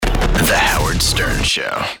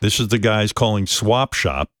show. This is the guys calling Swap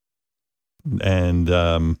Shop. And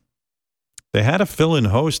they had a fill-in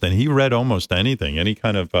host, and he read almost anything, any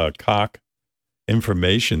kind of cock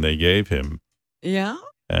information they gave him. Yeah.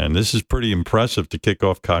 And this is pretty impressive to kick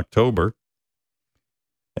off Cocktober.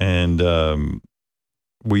 And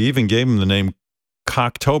we even gave him the name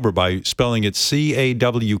Cocktober by spelling it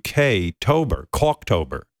C-A-W-K, Tober,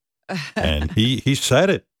 Cocktober. And he said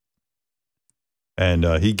it. And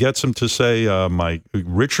he gets him to say,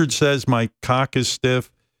 Richard says my cock is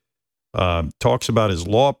stiff. Talks about his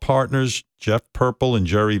law partners, Jeff Purple and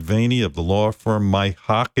Jerry Vaney of the law firm My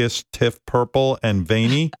Hawkes, Tiff Purple and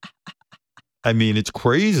Vaney. I mean, it's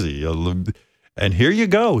crazy. And here you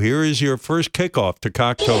go. Here is your first kickoff to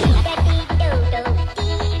Cocktober.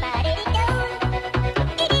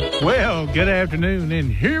 Well, good afternoon,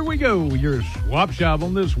 and here we go. Your swap shop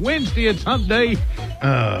on this Wednesday. It's hump day.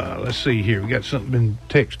 Let's see here. We got something been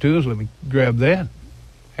texted to us. Let me grab that.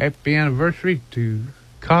 Happy anniversary to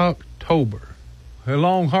Cocktober. A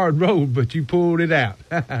long, hard road, but you pulled it out.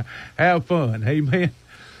 Have fun. Amen.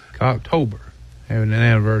 Cocktober. Having an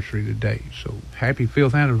anniversary today. So happy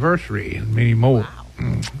 5th anniversary and many more.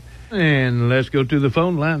 Wow. And let's go to the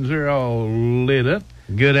phone lines. They're all lit up.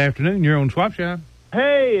 Good afternoon. You're on Swap Shop.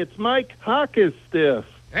 Hey, it's Mike Hawkes Stiff.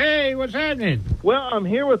 Hey, what's happening? Well, I'm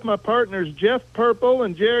here with my partners Jeff Purple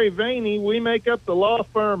and Jerry Vaney. We make up the law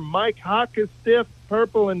firm Mike Hawkes Stiff,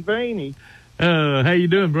 Purple, and Vaney. How you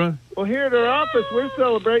doing, bro? Well, here at our office, we're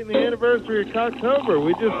celebrating the anniversary of Cocktober.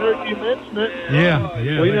 We just heard you mention it.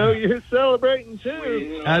 Yeah. We know you're celebrating,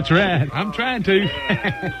 too. That's right. I'm trying to.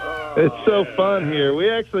 It's so fun here. We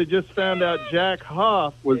actually just found out Jack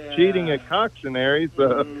Hoff was cheating at Cocktionary,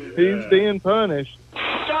 so he's being punished.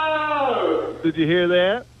 Did you hear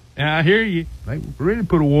that? I hear you. They really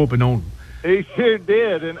put a whooping on him. He sure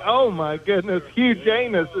did. And, oh, my goodness, Hugh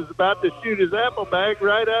Janus is about to shoot his apple bag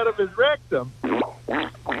right out of his rectum.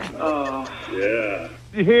 Yeah.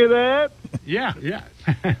 Did you hear that? Yeah.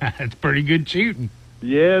 It's pretty good shooting.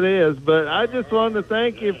 Yeah, it is. But I just wanted to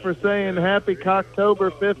thank you for saying happy Cocktober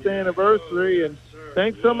 5th anniversary, and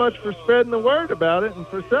thanks so much for spreading the word about it and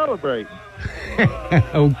for celebrating.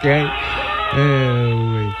 Okay.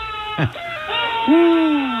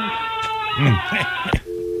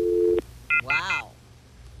 Wow.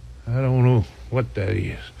 I don't know what that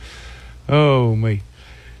is. Oh, me.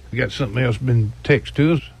 We got something else been texted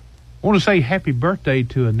to us. I want to say happy birthday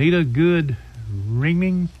to Anita Good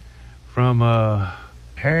Ringing from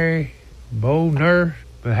Harry Bowner.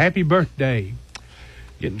 But happy birthday.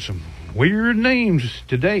 Getting some weird names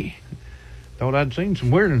today. Thought I'd seen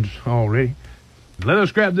some weird ones already. Let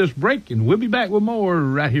us grab this break, and we'll be back with more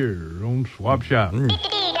right here on Swap Shop.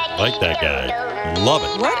 Like that guy. Love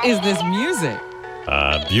it. What is this music?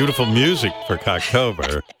 Beautiful music for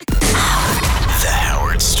Cocktober.